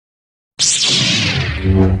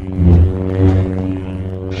What's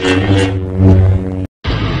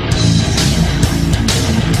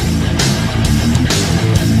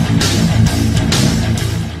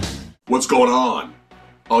going on?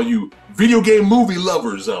 All you video game movie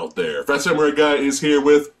lovers out there. PhatSamuraiGuy is here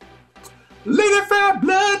with Lady Fat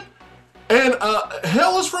Blood. And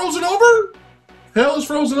hell is frozen over? Hell is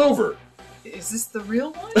frozen over. Is this the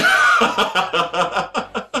real one?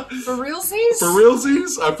 For realsies? For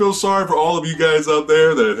realsies? I feel sorry for all of you guys out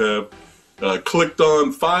there that have clicked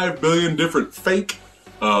on 5 billion different fake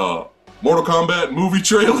Mortal Kombat movie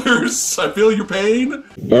trailers. I feel your pain.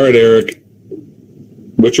 All right, Eric.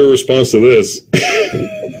 What's your response to this?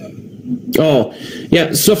 Oh,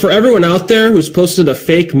 yeah, so for everyone out there who's posted a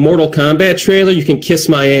fake Mortal Kombat trailer, you can kiss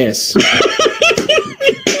my ass.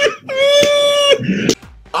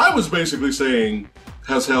 I was basically saying,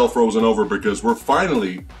 has hell frozen over, because we're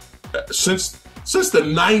finally, since the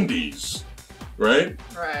 90s, right?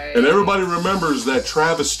 Right. And everybody remembers that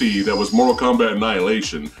travesty that was Mortal Kombat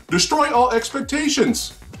Annihilation. Destroy all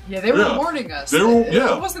expectations. Yeah, they were warning us. They were,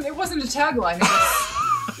 It wasn't a tagline.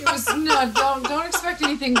 It was no, don't expect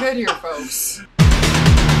anything good here, folks.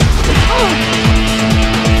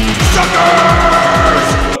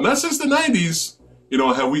 Suckers! Not since the 90s, you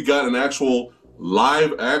know, have we got an actual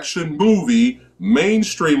live action movie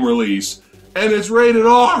mainstream release, and it's rated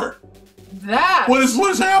R. What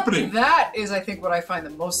is happening? That is, I think, what I find the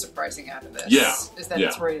most surprising out of this. Yeah. Is that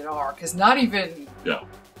it's rated R, because not even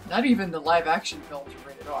the live action films are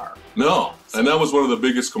rated R. No, and that was one of the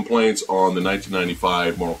biggest complaints on the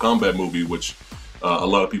 1995 Mortal Kombat movie, which a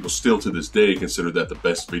lot of people still to this day consider that the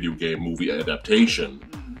best video game movie adaptation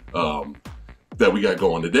that we got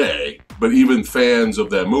going today. But even fans of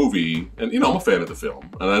that movie, and you know, I'm a fan of the film,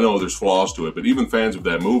 and I know there's flaws to it, but even fans of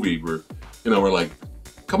that movie were like,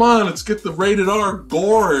 come on, let's get the rated R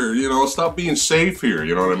gore, you know, stop being safe here,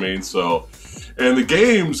 you know what I mean? So, and the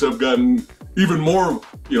games have gotten even more,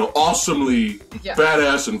 you know, awesomely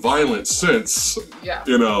badass and violent since,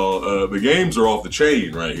 you know, the games are off the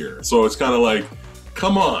chain right here. So it's kind of like,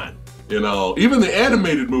 come on, you know, even the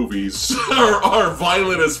animated movies are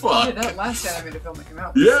violent as fuck. Yeah, that last animated film that came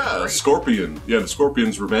out. Yeah, Scorpion. Yeah, The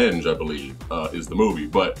Scorpion's Revenge, I believe, is the movie.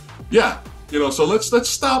 But yeah, you know, so let's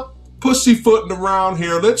stop pussyfooting around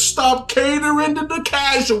here. Let's stop catering to the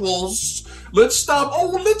casuals. Let's stop. Oh,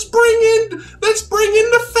 let's bring in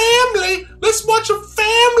the family. Let's watch a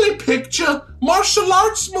family picture, martial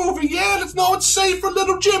arts movie. Yeah, let's know it's safe for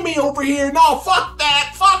little Jimmy over here. No, fuck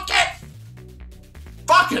that. Fuck it.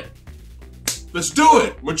 Fuck it. Let's do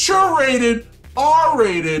it. Mature rated, R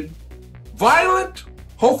rated, violent.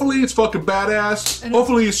 Hopefully it's fucking badass.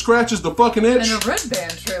 Hopefully it scratches the fucking itch. And a Red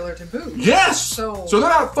Band trailer to boot. Yes! So they're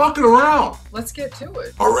not fucking around. Let's get to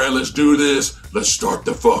it. Alright, let's do this. Let's start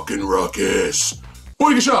the fucking ruckus.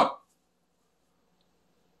 Booyah shop!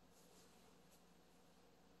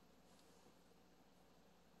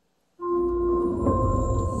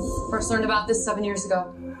 First learned about this 7 years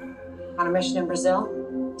ago. On a mission in Brazil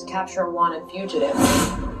to capture a wanted fugitive.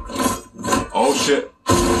 Oh shit.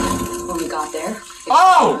 When we got there, it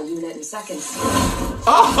a unit in seconds.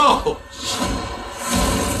 Oh!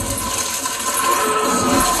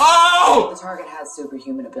 Oh! The target had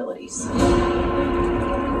superhuman abilities. It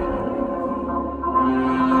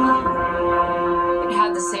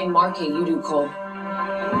had the same marking you do, Cole.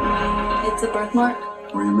 It's a birthmark.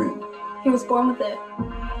 What do you mean? He was born with it.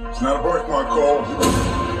 It's not a birthmark, Cole.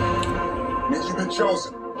 It means you've been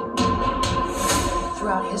chosen.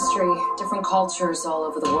 Throughout history, different cultures all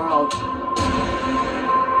over the world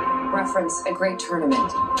reference a great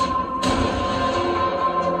tournament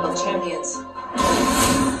of champions.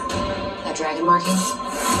 That dragon marking?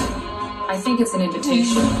 I think it's an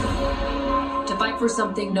invitation to fight for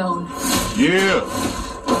something known. Yeah.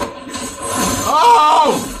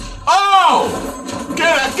 Oh! Oh!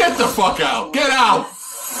 Get the fuck out! Get out!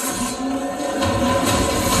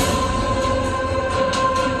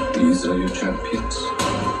 These are your champions.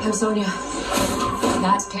 I'm Sonya.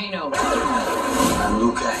 That's Kano. I'm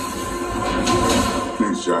Liu Kang.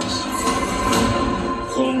 Name's Jarvis.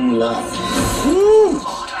 Kung Lao. Woo!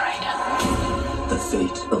 Moderator. The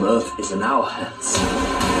fate of Earth is in our hands.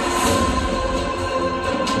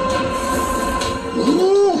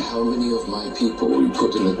 Woo! How many of my people will you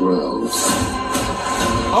put in the ground?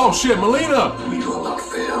 Oh shit, Melina! We will not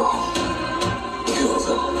fail. Kill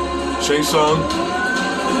them. Shang Tsung.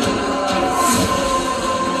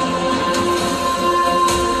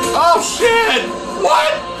 Oh shit!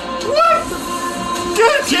 What? What?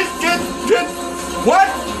 Get! What?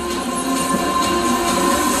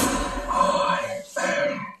 I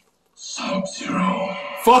am Sub-Zero.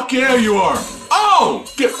 Fuck yeah, you are. Oh! Oh!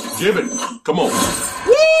 Give it. Come on.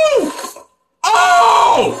 Woo!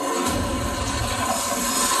 Oh!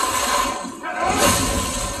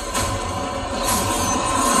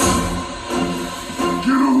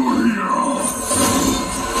 Get over here!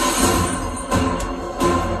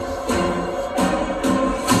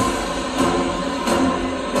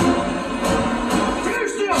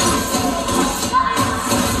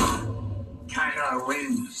 Kainar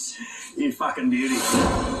wins. You fucking beauty.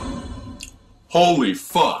 Holy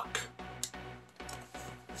fuck.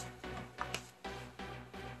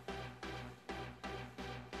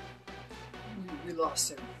 We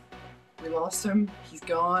lost him. We lost him. He's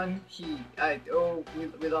gone. We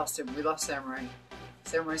lost him. We lost Samurai.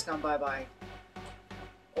 Samurai's gone bye-bye.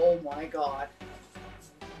 Oh my god.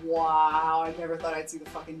 Wow, I never thought I'd see the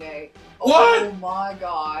fucking day. What? Oh my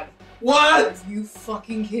god. What? Are you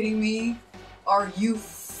fucking kidding me? Are you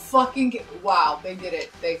fucking wow, they did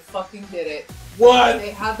it. They fucking did it. What?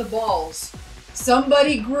 They had the balls.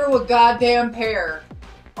 Somebody grew a goddamn pair.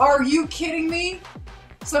 Are you kidding me?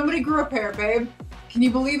 Somebody grew a pair, babe. Can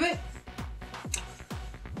you believe it?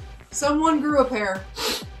 Someone grew a pair.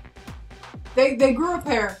 They grew a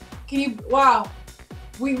pair. Can you wow.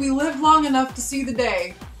 We lived long enough to see the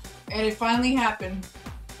day, and it finally happened.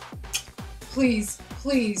 Please,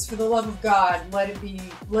 please, for the love of God, let it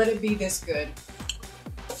be this good.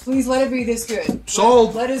 Please let it be this good.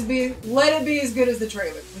 Sold. Let it be as good as the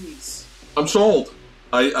trailer, please. I'm sold.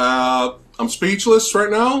 I'm speechless right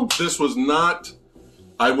now.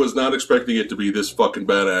 I was not expecting it to be this fucking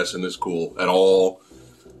badass and this cool at all.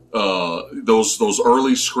 Those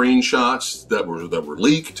early screenshots that were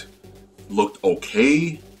leaked looked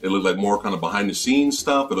okay. It looked like more kind of behind the scenes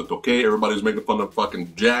stuff. It looked okay. Everybody was making fun of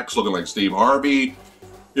fucking Jax looking like Steve Harvey.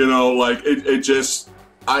 You know, like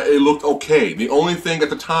it looked okay. The only thing at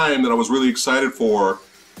the time that I was really excited for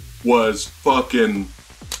was fucking,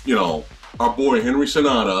 you know, our boy Henry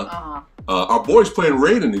Sonata. Our boy's playing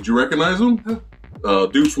Raiden. Did you recognize him?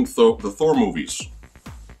 Dude from the Thor movies.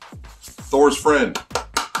 Thor's friend.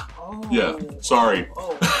 Oh. Yeah, sorry.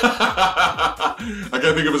 Oh. I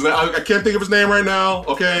can't think of his name. I can't think of his name right now.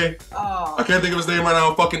 Okay. Oh. I can't think of his name right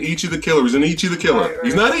now. Fucking Ichi the Killer. He's in Ichi the Killer. Right.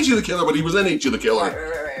 He's not Ichi the Killer, but he was in Ichi the Killer.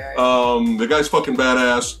 Right. The guy's fucking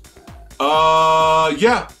badass.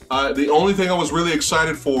 Yeah. The only thing I was really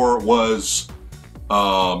excited for was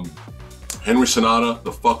Henry Sonata,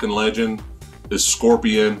 the fucking legend, is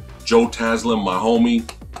Scorpion, Joe Taslim, my homie,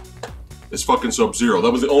 is fucking Sub-Zero.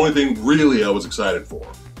 That was the only thing really I was excited for.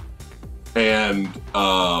 And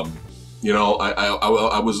you know,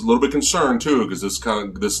 I was a little bit concerned too, because this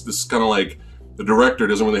kind of like the director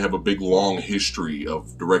doesn't really have a big long history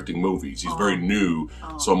of directing movies. He's very new.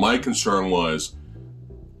 So my concern was,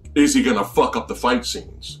 is he gonna fuck up the fight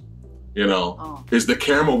scenes? You know, is the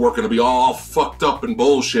camera work gonna be all fucked up and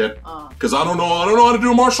bullshit? Because I don't know how to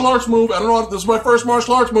do a martial arts movie. I don't know. This is my first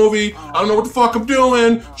martial arts movie. I don't know what the fuck I'm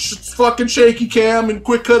doing. Fucking shaky cam and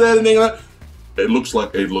quick cut editing. It looks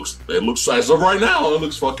as of right now, it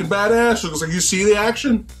looks fucking badass. It looks like you see the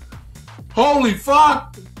action. Holy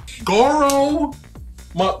fuck! Goro,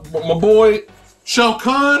 my boy Shao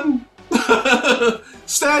Kahn,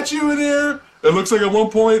 statue in there. It looks like at one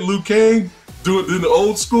point Liu Kang doing the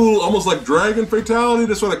old school, almost like dragon fatality.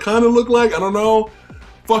 That's what it kind of looked like. I don't know.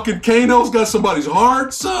 Fucking Kano's got somebody's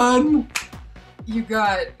heart, son. You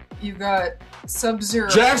got Sub-Zero.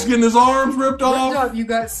 Jack's getting his arms ripped off. You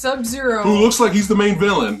got Sub-Zero, who looks like he's the main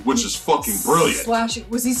villain, which is fucking brilliant.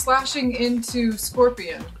 Was he slashing into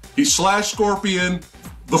Scorpion? He slashed Scorpion.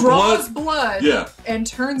 Draws blood. Yeah. And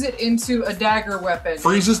turns it into a dagger weapon.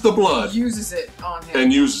 Freezes the blood. Uses it on him.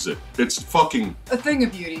 And uses it. It's fucking... a thing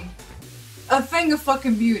of beauty. A thing of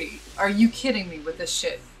fucking beauty. Are you kidding me with this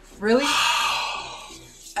shit? Really?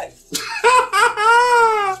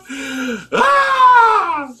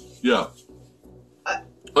 Yeah.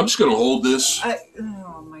 I'm just gonna hold this.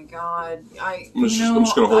 Oh my god. I'm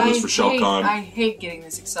just gonna hold this for Shao Kahn. I hate getting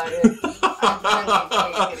this excited. I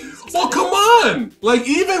really hate getting this excited. Well, come on! Like,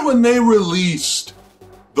 even when they released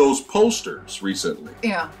those posters recently,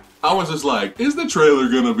 yeah, I was just like, is the trailer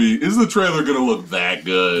gonna look that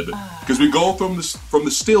good? Because we go from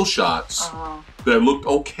the still shots that looked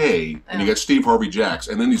okay, and you got Steve Harvey Jax,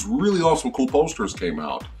 and then these really awesome cool posters came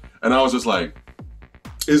out. And I was just like,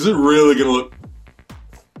 is it really gonna look...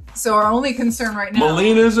 So our only concern right now...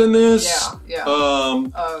 Melina's in this. Yeah.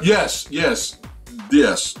 Yes.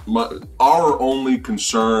 Our only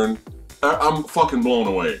concern... I'm fucking blown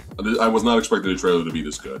away. I was not expecting the trailer to be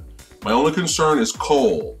this good. My only concern is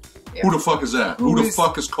Cole. Yeah. Who the fuck is that? Who the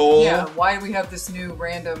fuck is Cole? Yeah, why do we have this new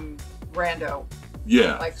random rando?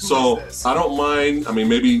 Yeah. Like, who So is this? I don't mind. I mean,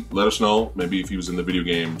 maybe let us know. Maybe if he was in the video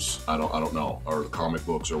games, I don't know, or the comic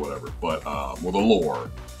books or whatever. But with the lore,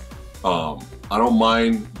 I don't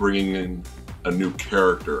mind bringing in a new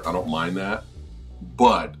character. I don't mind that.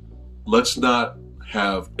 But let's not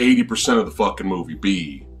have 80% of the fucking movie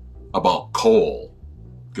be about Cole,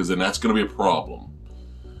 because then that's going to be a problem.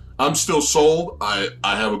 I'm still sold. I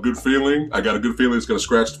have a good feeling. I got a good feeling it's going to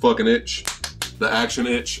scratch the fucking itch, the action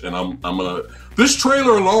itch, and I'm gonna. This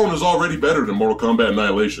trailer alone is already better than Mortal Kombat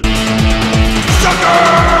Annihilation.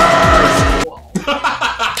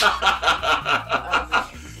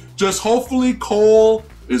 Just hopefully Cole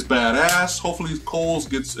is badass. Hopefully Cole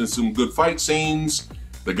gets in some good fight scenes.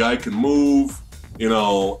 The guy can move, you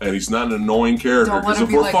know, and he's not an annoying character. Because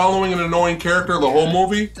if we're following an annoying character the whole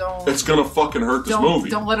movie, it's gonna fucking hurt this movie.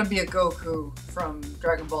 Don't let him be a Goku from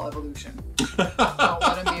Dragon Ball Evolution. Don't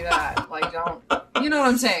let him be that. Like, don't. You know what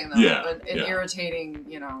I'm saying, though? Yeah. An irritating,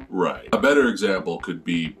 you know. Right. A better example could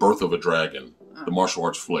be Birth of a Dragon, the martial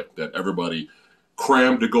arts flick that everybody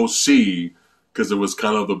crammed to go see because it was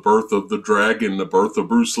kind of the birth of the dragon, the birth of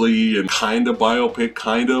Bruce Lee, and kind of biopic,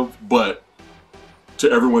 kind of, but to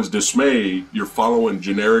everyone's dismay, you're following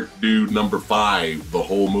generic dude number 5 the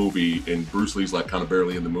whole movie, and Bruce Lee's like kind of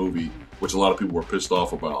barely in the movie, which a lot of people were pissed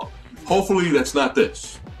off about. Hopefully that's not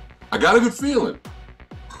this. I got a good feeling.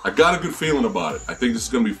 I got a good feeling about it. I think this is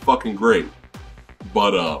gonna be fucking great.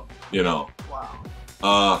 But you know,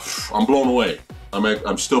 I'm blown away.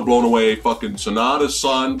 I'm still blown away. Fucking Sonata's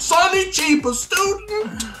son, Sonny Chiba,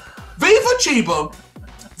 student, Viva Chiba,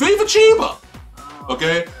 Viva Chiba.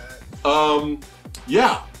 Okay,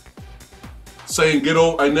 yeah. Saying get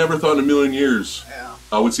over. I never thought in a million years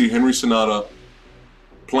I would see Henry Sonata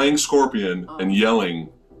playing Scorpion and yelling,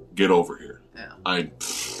 "Get over here." Yeah. I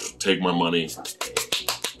take my money.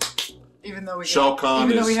 Even though we Shao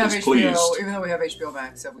Kahn is pleased. Even though we have HBO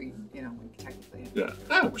Max, so we, you know, we technically. Yeah,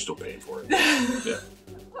 we're still paying for it. Yeah.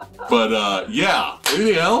 But yeah,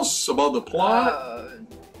 anything else about the plot?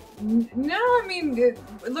 No, I mean it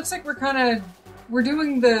looks like we're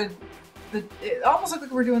doing the. It almost looks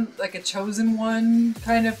like we're doing like a chosen one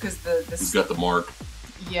kind of because He's got the mark.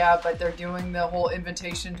 Yeah, but they're doing the whole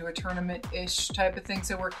invitation to a tournament-ish type of thing.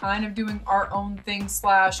 So we're kind of doing our own thing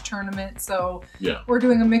 / tournament. So yeah, we're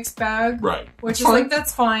doing a mixed bag, right? Which is like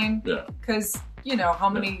that's fine. Yeah, because you know how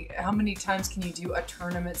many times can you do a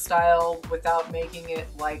tournament style without making it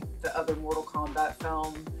like the other Mortal Kombat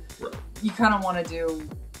film? Right. You kind of want to do.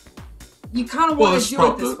 You kind of want to do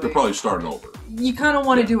it this way. They're probably starting over. You kind of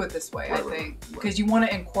want to do it this way, I think, because you want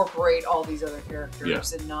to incorporate all these other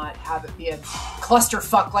characters and not have it be a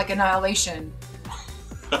clusterfuck like Annihilation.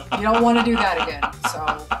 You don't want to do that again.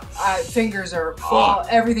 So fingers are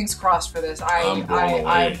everything's crossed for this.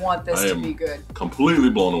 I want this to be good. Completely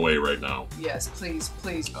blown away right now. Yes, please,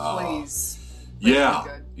 please, please.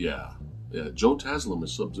 Yeah, yeah. Joe Taslim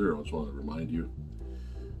is Sub-Zero. I just want to remind you.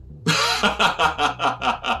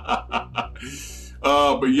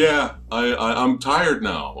 But yeah, I'm tired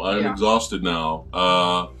now. I'm exhausted now.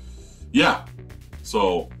 Yeah.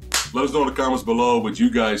 So let us know in the comments below what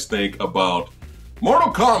you guys think about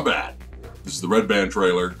Mortal Kombat. This is the Red Band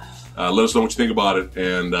trailer. Let us know what you think about it.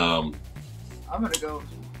 And I'm gonna go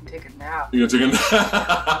take a nap. You're gonna take a nap?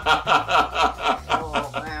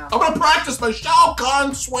 Oh man. I'm gonna practice my Shao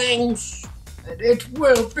Kahn swings. And it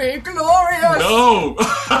will be glorious. No.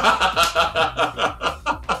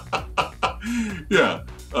 Yeah.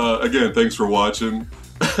 Again, thanks for watching.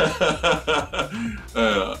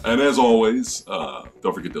 And as always,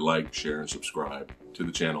 don't forget to like, share, and subscribe to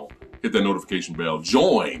the channel. Hit that notification bell.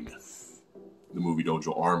 Join the Movie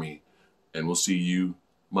Dojo Army. And we'll see you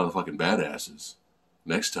motherfucking badasses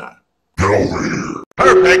next time. Get over here.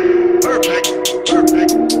 Perfect. Perfect.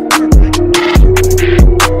 Perfect.